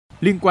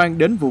Liên quan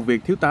đến vụ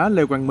việc Thiếu tá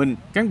Lê Quang Minh,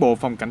 cán bộ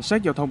Phòng Cảnh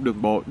sát Giao thông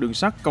Đường bộ, Đường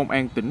sắt Công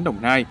an tỉnh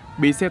Đồng Nai,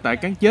 bị xe tải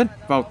cán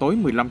chết vào tối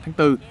 15 tháng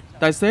 4,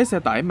 tài xế xe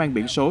tải mang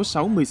biển số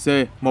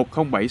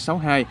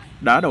 60C10762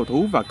 đã đầu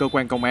thú và cơ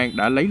quan công an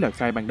đã lấy lời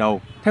khai ban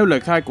đầu. Theo lời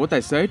khai của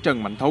tài xế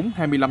Trần Mạnh Thống,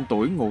 25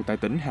 tuổi, ngụ tại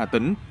tỉnh Hà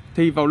Tĩnh,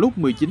 thì vào lúc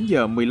 19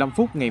 giờ 15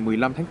 phút ngày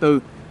 15 tháng 4,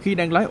 khi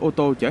đang lái ô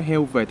tô chở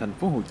heo về thành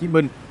phố Hồ Chí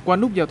Minh qua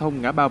nút giao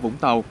thông ngã ba Vũng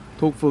Tàu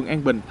thuộc phường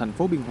An Bình, thành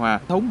phố Biên Hòa,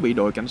 Thống bị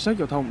đội cảnh sát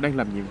giao thông đang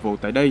làm nhiệm vụ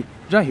tại đây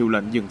ra hiệu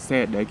lệnh dừng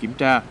xe để kiểm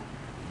tra.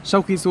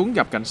 Sau khi xuống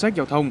gặp cảnh sát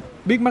giao thông,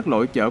 biết mắc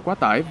lỗi chở quá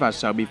tải và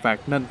sợ bị phạt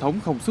nên Thống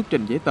không xuất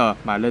trình giấy tờ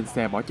mà lên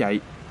xe bỏ chạy.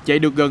 Chạy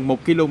được gần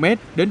 1 km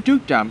đến trước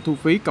trạm thu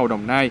phí cầu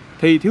Đồng Nai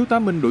thì Thiếu tá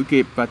Minh đuổi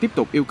kịp và tiếp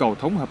tục yêu cầu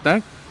Thống hợp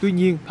tác. Tuy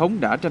nhiên, Thống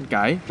đã tranh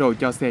cãi rồi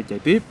cho xe chạy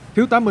tiếp.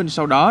 Thiếu tá Minh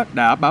sau đó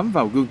đã bám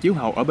vào gương chiếu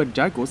hậu ở bên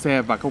trái của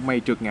xe và không may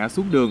trượt ngã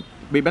xuống đường,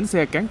 bị bánh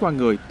xe cán qua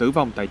người, tử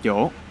vong tại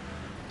chỗ.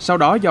 Sau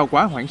đó do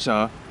quá hoảng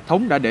sợ,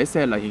 Thống đã để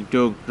xe lại hiện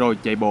trường rồi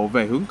chạy bộ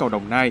về hướng cầu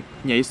Đồng Nai,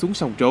 nhảy xuống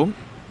sông trốn.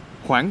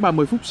 Khoảng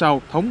 30 phút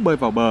sau, Thống bơi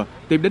vào bờ,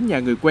 tìm đến nhà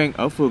người quen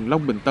ở phường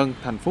Long Bình Tân,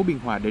 thành phố Biên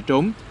Hòa để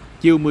trốn.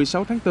 Chiều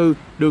 16 tháng 4,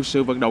 được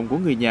sự vận động của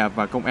người nhà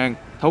và công an,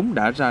 Thống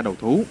đã ra đầu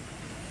thú.